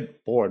can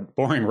get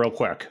boring real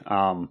quick.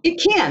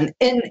 It can.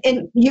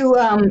 And you,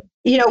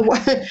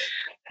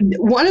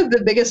 one of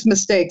the biggest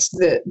mistakes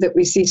that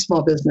we see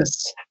small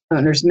business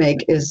owners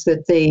make is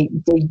that they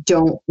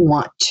don't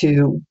want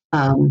to,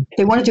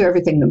 they want to do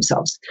everything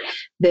themselves.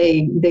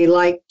 They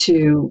like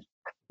to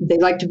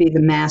be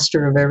the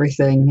master of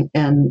everything,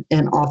 and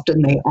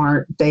often they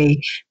aren't.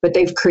 But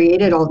they've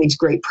created all these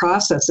great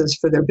processes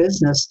for their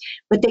business,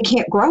 but they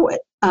can't grow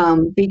it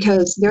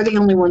because they're the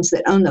only ones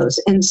that own those.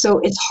 And so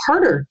it's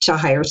harder to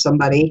hire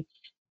somebody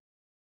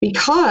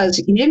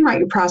because you didn't write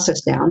your process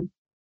down.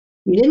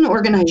 You didn't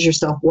organize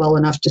yourself well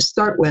enough to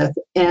start with.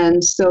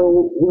 And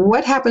so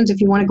what happens if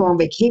you want to go on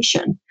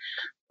vacation?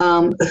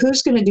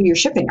 Who's going to do your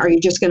shipping? Are you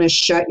just going to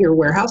shut your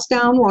warehouse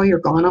down while you're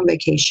gone on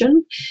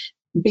vacation?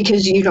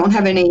 Because you don't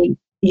have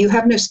you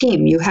have no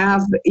scheme. You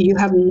have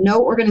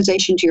no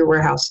organization to your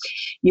warehouse.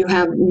 You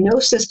have no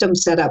system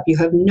set up. You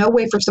have no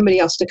way for somebody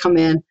else to come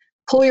in,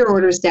 pull your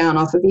orders down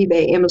off of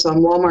eBay,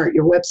 Amazon, Walmart,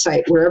 your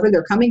website, wherever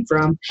they're coming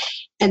from,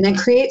 and then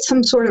create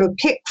some sort of a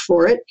pick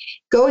for it,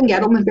 go and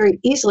get them and very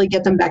easily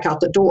get them back out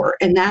the door.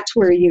 And that's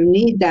where you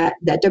need that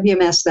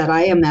WMS, that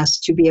IMS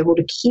to be able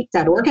to keep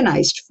that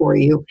organized for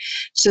you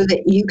so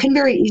that you can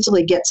very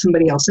easily get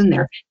somebody else in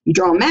there. You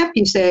draw a map,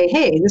 you say,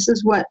 hey, this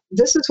is what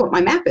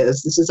my map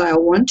is. This is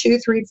aisle 1, 2,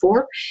 3,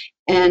 4.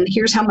 And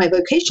here's how my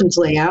locations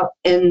lay out.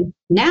 And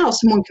now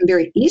someone can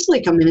very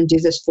easily come in and do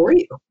this for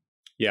you.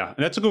 Yeah, and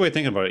that's a good way of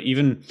thinking about it.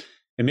 Even,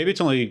 and maybe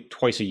it's only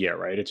twice a year,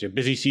 right? It's your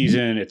busy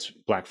season, it's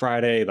Black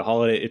Friday, the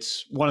holiday.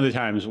 It's one of the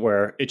times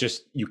where it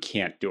just, you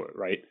can't do it,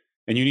 right?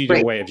 And you need a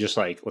Right. way of just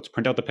like, let's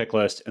print out the pick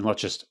list and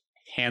let's just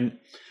hand,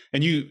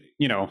 and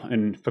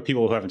and for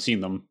people who haven't seen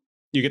them,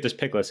 you get this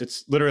pick list.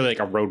 It's literally like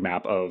a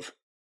roadmap of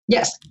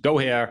Yes. go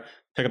here,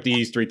 pick up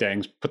these 3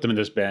 things, put them in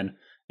this bin.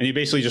 And you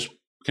basically just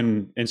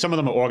can, and some of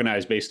them are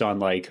organized based on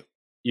like,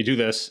 you do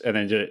this and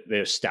then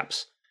there's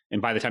steps.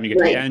 And by the time you get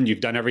to Right. the end,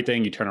 you've done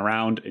everything, you turn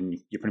around and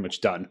you're pretty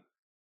much done.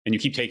 And you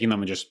keep taking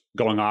them and just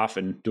going off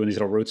and doing these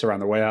little routes around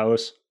the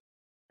warehouse.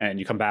 And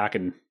you come back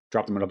and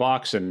drop them in a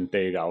box and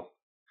there you go.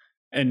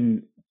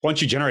 And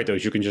once you generate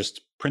those, you can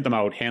just print them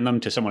out, hand them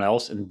to someone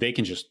else, and they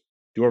can just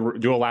do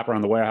a lap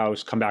around the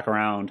warehouse, come back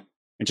around,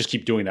 and just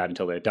keep doing that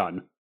until they're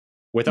done.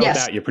 Without Yes.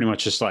 that, you're pretty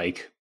much just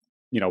like,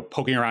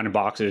 poking around in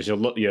boxes.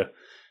 You're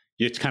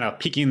kind of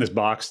peeking in this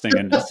box thing,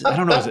 and I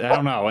don't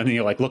know. And then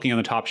you're like looking on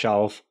the top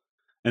shelf,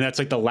 and that's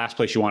like the last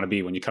place you want to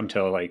be when you come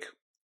to like,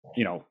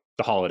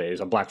 the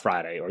holidays on Black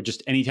Friday or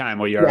just any time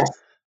where you're Yes.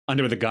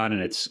 under the gun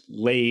and it's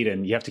late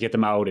and you have to get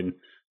them out, and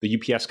the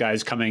UPS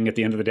guy's coming at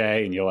the end of the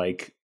day, and you're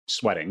like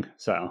sweating.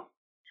 So.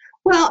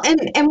 Well,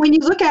 and when you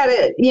look at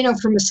it,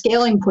 from a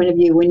scaling point of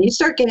view, when you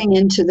start getting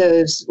into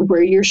those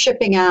where you're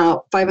shipping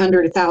out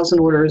 500, 1,000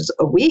 orders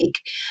a week,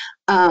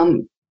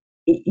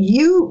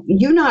 you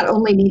not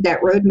only need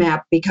that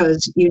roadmap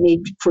because you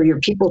need for your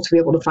people to be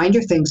able to find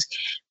your things,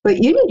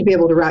 but you need to be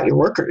able to route your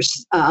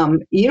workers.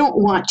 You don't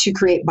want to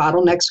create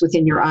bottlenecks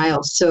within your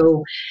aisles.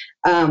 So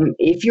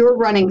if you're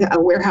running a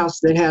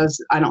warehouse that has,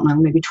 I don't know,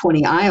 maybe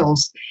 20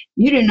 aisles,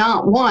 you do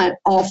not want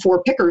all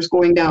 4 pickers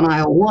going down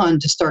aisle 1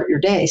 to start your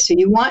day. So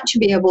you want to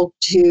be able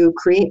to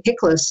create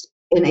pick lists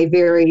in a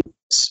very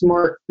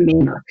smart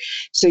manner.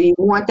 So you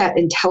want that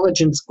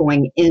intelligence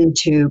going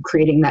into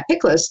creating that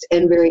pick list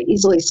and very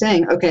easily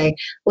saying, okay,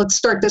 let's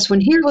start this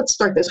one here, let's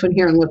start this one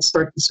here, and let's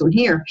start this one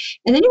here.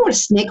 And then you want to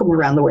snake them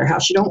around the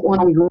warehouse. You don't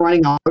want them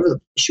running all over the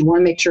place. You want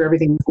to make sure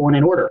everything's going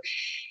in order.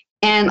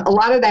 And a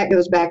lot of that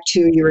goes back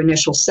to your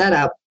initial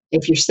setup.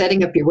 If you're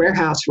setting up your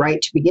warehouse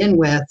right to begin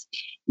with,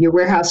 your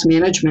warehouse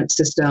management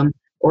system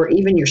or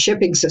even your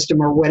shipping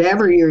system or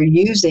whatever you're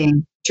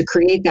using to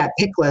create that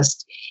pick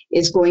list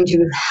is going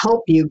to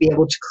help you be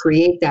able to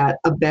create that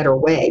a better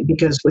way.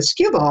 Because with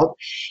SKU Vault,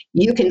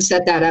 you can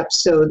set that up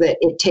so that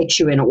it takes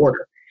you in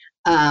order.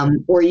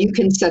 Or you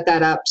can set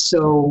that up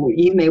so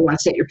you may want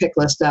to set your pick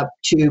list up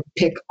to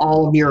pick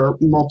all of your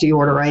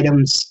multi-order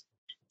items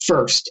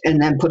first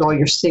and then put all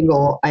your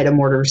single item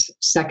orders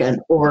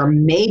second. Or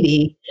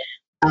maybe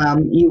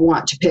you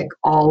want to pick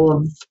all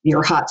of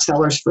your hot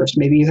sellers first.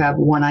 Maybe you have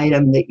one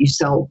item that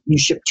you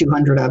ship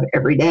 200 of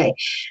every day.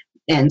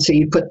 And so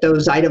you put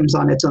those items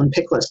on its own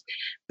pick list.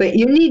 But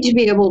you need to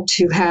be able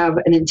to have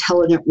an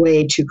intelligent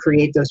way to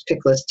create those pick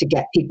lists to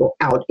get people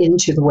out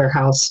into the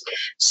warehouse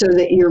so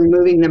that you're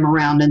moving them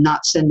around and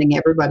not sending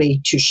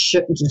everybody to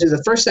do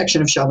the first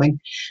section of shelving,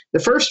 the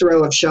first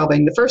row of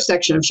shelving, the first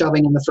section of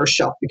shelving, and the first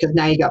shelf. Because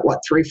now you got,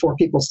 3, 4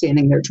 people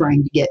standing there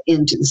trying to get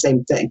into the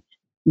same thing.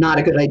 Not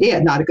a good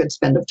idea, not a good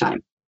spend of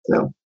time.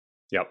 So.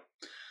 Yep.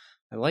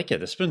 I like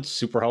it. This has been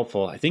super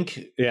helpful. I think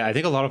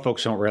a lot of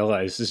folks don't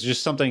realize this is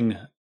just something.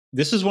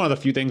 This is one of the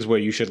few things where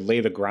you should lay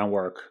the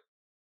groundwork,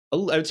 I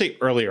would say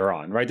earlier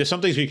on, right? There's some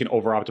things where you can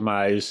over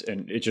optimize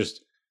and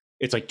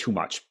it's like too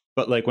much.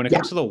 But like when it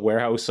comes to the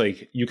warehouse,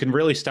 like you can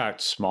really start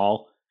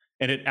small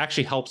and it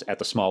actually helps at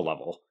the small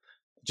level.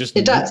 Just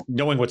it does.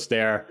 Knowing what's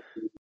there,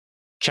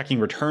 checking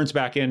returns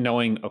back in,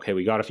 knowing, okay,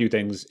 we got a few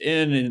things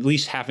in, and at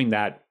least having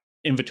that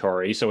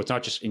inventory. So it's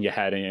not just in your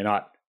head and you're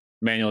not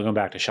manually going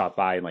back to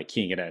Shopify and like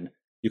keying it in.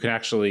 You can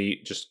actually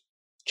just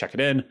check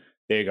it in.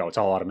 There you go. It's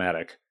all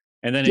automatic.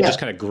 And then it just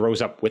kind of grows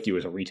up with you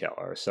as a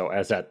retailer. So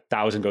as that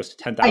 1,000 goes to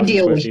 10,000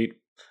 square feet,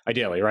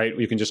 ideally, right?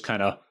 You can just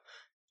kind of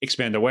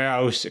expand the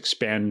warehouse,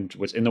 expand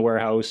what's in the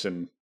warehouse,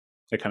 and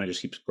it kind of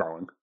just keeps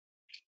growing.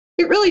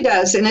 It really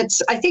does, and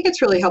I think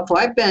it's really helpful.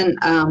 I've been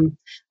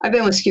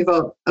with SKU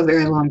Vault a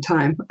very long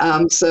time,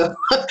 so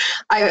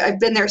I've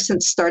been there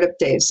since startup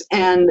days,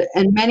 and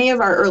many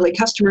of our early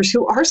customers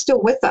who are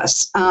still with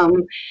us.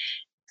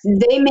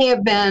 They may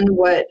have been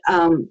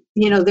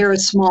they're a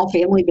small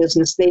family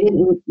business. They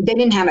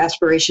didn't have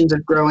aspirations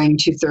of growing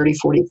to 30,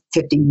 40,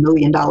 $50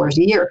 million a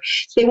year.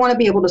 They want to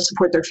be able to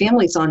support their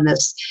families on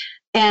this.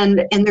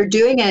 And they're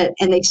doing it,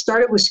 and they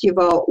started with SKU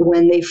Vault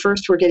when they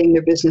first were getting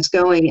their business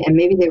going, and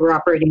maybe they were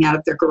operating out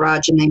of their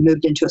garage and they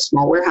moved into a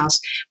small warehouse.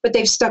 But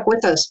they've stuck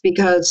with us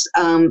because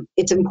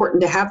it's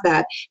important to have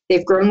that.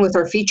 They've grown with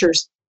our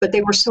features. But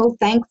they were so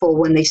thankful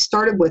when they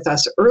started with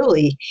us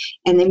early,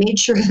 and they made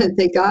sure that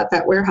they got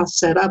that warehouse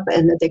set up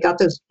and that they got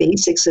those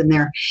basics in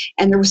there.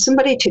 And there was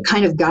somebody to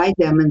kind of guide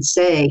them and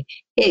say,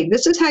 hey,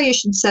 this is how you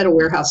should set a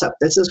warehouse up.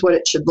 This is what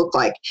it should look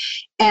like.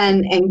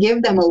 And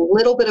give them a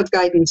little bit of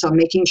guidance on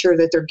making sure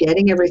that they're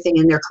getting everything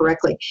in there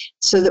correctly,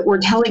 so that we're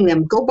telling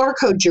them, go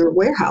barcode your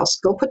warehouse.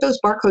 Go put those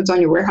barcodes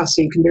on your warehouse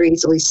so you can very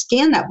easily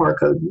scan that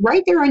barcode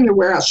right there on your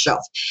warehouse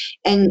shelf.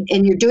 And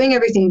you're doing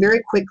everything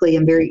very quickly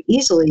and very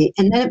easily,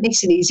 and then it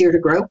makes it easier to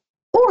grow.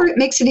 or it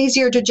makes it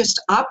easier to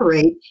just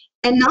operate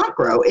and not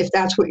grow if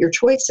that's what your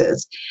choice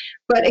is.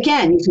 But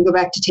again, you can go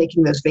back to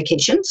taking those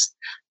vacations.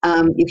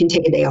 You can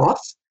take a day off.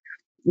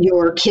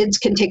 Your kids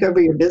can take over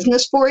your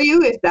business for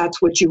you if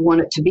that's what you want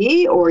it to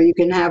be, or you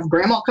can have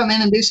grandma come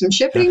in and do some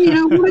shipping,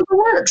 whatever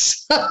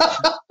works.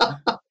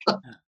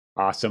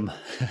 Awesome.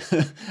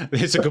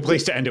 It's a good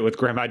place to end it with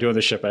grandma doing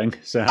the shipping.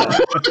 So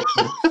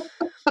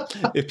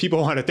if people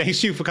want to,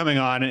 thanks you for coming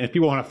on. And if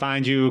people want to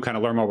find you, kind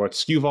of learn more about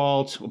SKU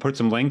Vault, we'll put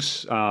some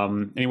links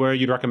anywhere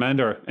you'd recommend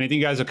or anything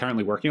you guys are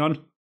currently working on.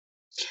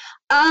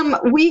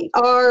 We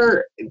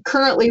are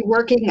currently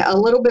working a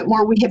little bit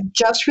more. We have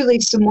just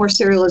released some more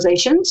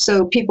serialization.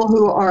 So people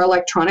who are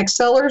electronic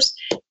sellers,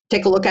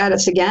 take a look at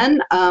us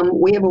again.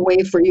 We have a way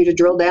for you to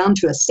drill down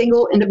to a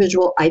single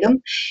individual item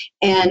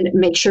and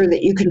make sure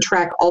that you can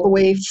track all the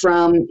way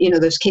from,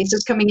 those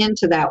cases coming in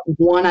to that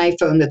one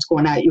iPhone that's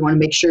going out. You want to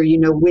make sure you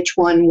know which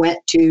one went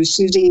to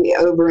Susie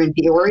over in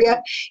Peoria,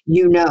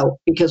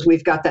 because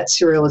we've got that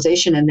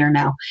serialization in there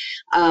now.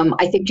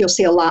 I think you'll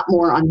see a lot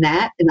more on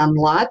that and on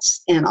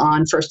lots and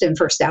on first in,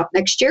 first out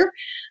next year.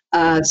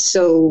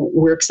 So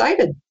we're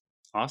excited.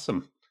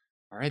 Awesome.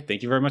 All right.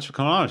 Thank you very much for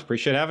coming on.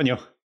 Appreciate having you.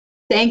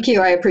 Thank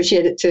you. I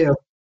appreciate it too.